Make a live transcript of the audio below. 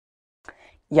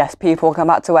Yes, people, welcome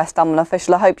back to West Ham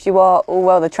Official. I hope you are all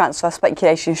well. The Transfer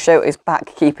Speculation Show is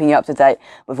back, keeping you up to date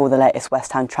with all the latest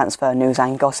West Ham transfer news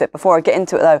and gossip. Before I get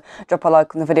into it though, drop a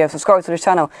like on the video, subscribe to the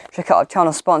channel, check out our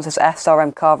channel sponsors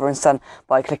SRM Carver & Son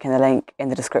by clicking the link in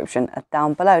the description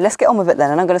down below. Let's get on with it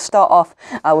then, and I'm going to start off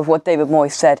with what David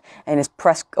Moyes said in his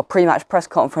pre-match press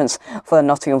conference for the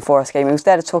Nottingham Forest game. He was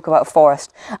there to talk about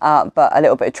Forest, but a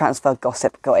little bit of transfer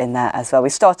gossip got in there as well. We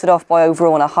started off by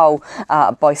overall on a whole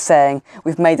by saying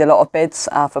we've made a lot of bids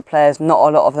for players. Not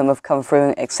a lot of them have come through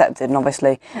and accepted, and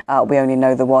obviously we only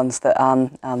know the ones that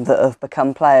that have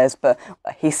become players. But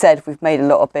he said we've made a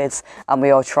lot of bids and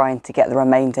we are trying to get the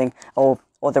remaining or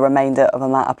the remainder of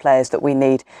amount of players that we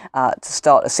need to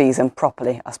start the season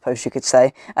properly, I suppose you could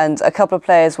say. And a couple of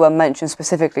players were mentioned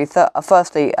specifically.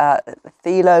 Firstly,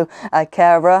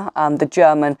 Kehrer, the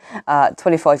German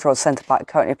 25-year-old centre-back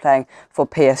currently playing for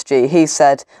PSG. He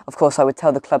said, of course, I would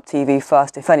tell the club TV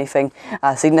first if anything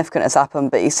significant has happened,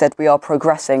 but he said we are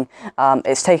progressing.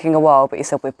 It's taking a while, but he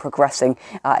said we're progressing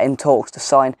in talks to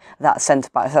sign that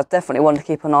centre-back. So that's definitely one to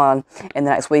keep an eye on in the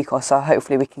next week or so.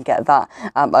 Hopefully we can get that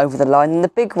over the line. And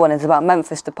the big one is about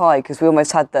Memphis Depay, because we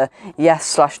almost had the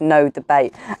yes/no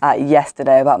debate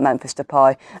yesterday about Memphis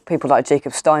Depay. People like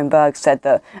Jacob Steinberg said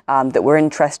that that we're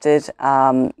interested,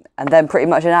 and then pretty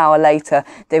much an hour later,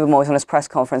 David Moyes on his press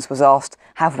conference was asked,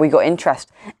 have we got interest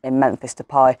in Memphis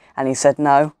Depay? And he said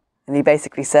no, and he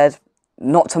basically said,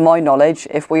 not to my knowledge.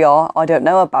 If we are, I don't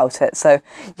know about it. So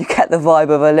you get the vibe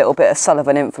of a little bit of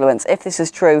Sullivan influence. If this is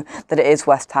true, that it is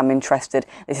West Ham interested,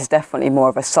 this is definitely more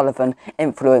of a Sullivan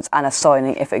influence and a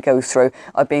signing if it goes through.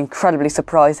 I'd be incredibly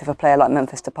surprised if a player like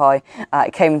Memphis Depay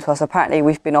came to us. Apparently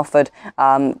we've been offered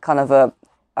kind of a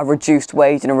reduced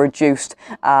wage and a reduced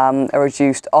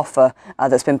offer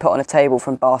that's been put on a table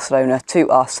from Barcelona to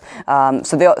us.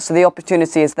 So the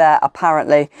opportunity is there.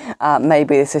 Apparently,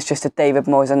 maybe this is just a David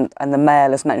Moyes, and the Mail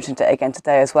has mentioned it again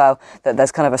today as well, that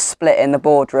there's kind of a split in the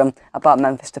boardroom about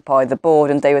Memphis Depay. The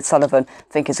board and David Sullivan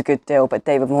think it's a good deal, but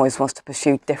David Moyes wants to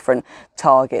pursue different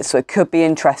targets. So it could be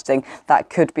interesting.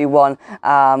 That could be one.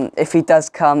 If he does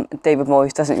come, David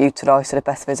Moyes doesn't utilise to the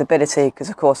best of his ability, because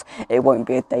of course it won't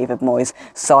be a David Moyes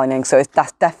signing. So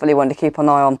that's definitely one to keep an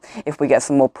eye on if we get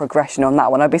some more progression on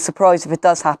that one. I'd be surprised if it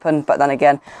does happen, but then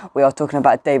again, we are talking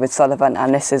about David Sullivan,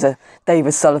 and this is a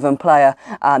David Sullivan player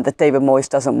that David Moyes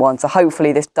doesn't want. So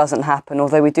hopefully this doesn't happen,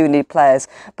 although we do need players,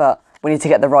 but we need to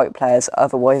get the right players.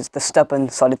 Otherwise, the stubborn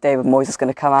side of David Moyes is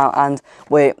going to come out, and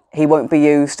he won't be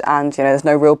used, and there's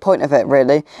no real point of it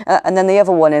really. And then the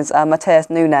other one is Matheus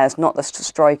Nunes, not the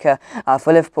striker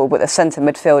for Liverpool, but the centre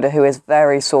midfielder who is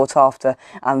very sought after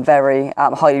and very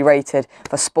highly rated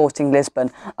for Sporting Lisbon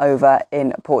over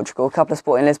in Portugal. A couple of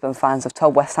Sporting Lisbon fans have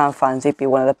told West Ham fans he'd be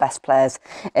one of the best players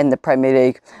in the Premier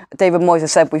League. David Moyes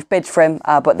has said we've bid for him,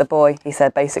 but the boy, he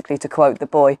said basically, to quote, the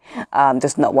boy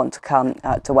does not want to come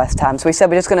to West Ham. So he said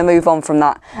we're just going to move on from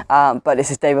that, but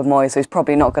this is David Moyes, so he's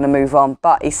probably not going to move on.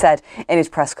 But he said in his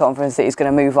press conference that he's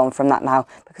going to move on from that now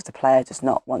because the player does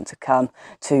not want to come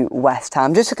to West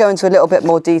Ham. Just to go into a little bit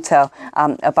more detail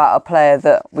about a player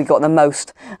that we got the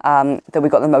most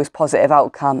positive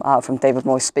outcome from David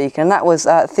Moyes speaking, and that was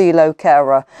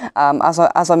Kehrer.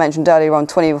 As I mentioned earlier on,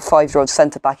 25-year-old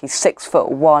centre back. He's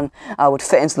 6'1", would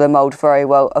fit into the mould very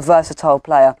well. A versatile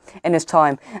player in his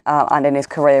time and in his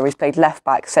career. He's played left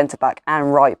back, centre back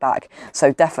and right back,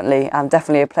 so definitely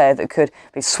a player that could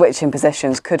be switching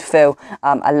positions, could fill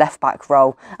a left back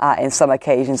role in some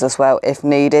occasions as well if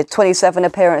needed. 27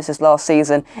 appearances last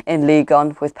season in Ligue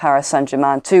 1 with Paris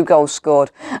Saint-Germain, 2 goals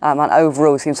scored, and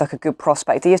overall seems like a good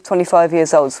prospect. He is 25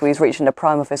 years old, so he's reaching the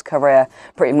prime of his career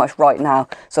pretty much right now,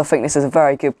 so I think this is a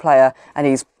very good player, and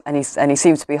he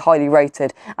seems to be highly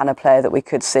rated and a player that we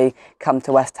could see come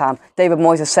to West Ham. David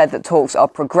Moyes has said that talks are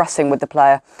progressing with the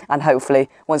player, and hopefully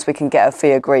once we can get a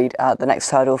fee agreed, the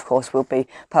next hurdle of course will be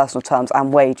personal terms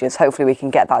and wages. Hopefully we can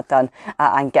get that done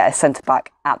and get a centre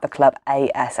back at the club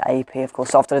ASAP, of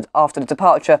course, after the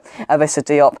departure of Issa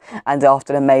Diop and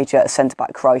after the major centre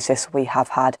back crisis we have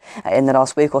had in the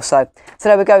last week or so. So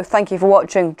there we go. Thank you for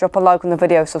watching. Drop a like on the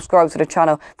video, subscribe to the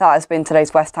channel. That has been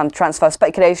today's West Ham transfer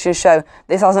speculation show.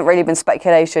 This hasn't really been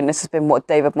speculation. This has been what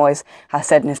David Moyes has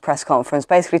said in his press conference.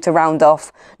 Basically, to round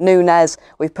off, Nunes,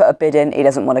 we've put a bid in. He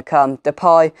doesn't want to come.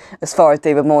 Depay, as far as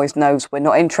David Moyes knows, we're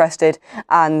not interested.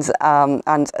 And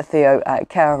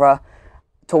Kehrer,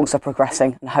 talks are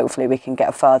progressing, and hopefully we can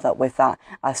get further with that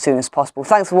as soon as possible.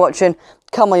 Thanks for watching.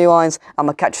 Come on, you irons, and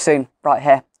we'll catch you soon right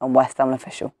here on West Ham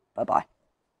Official. Bye bye.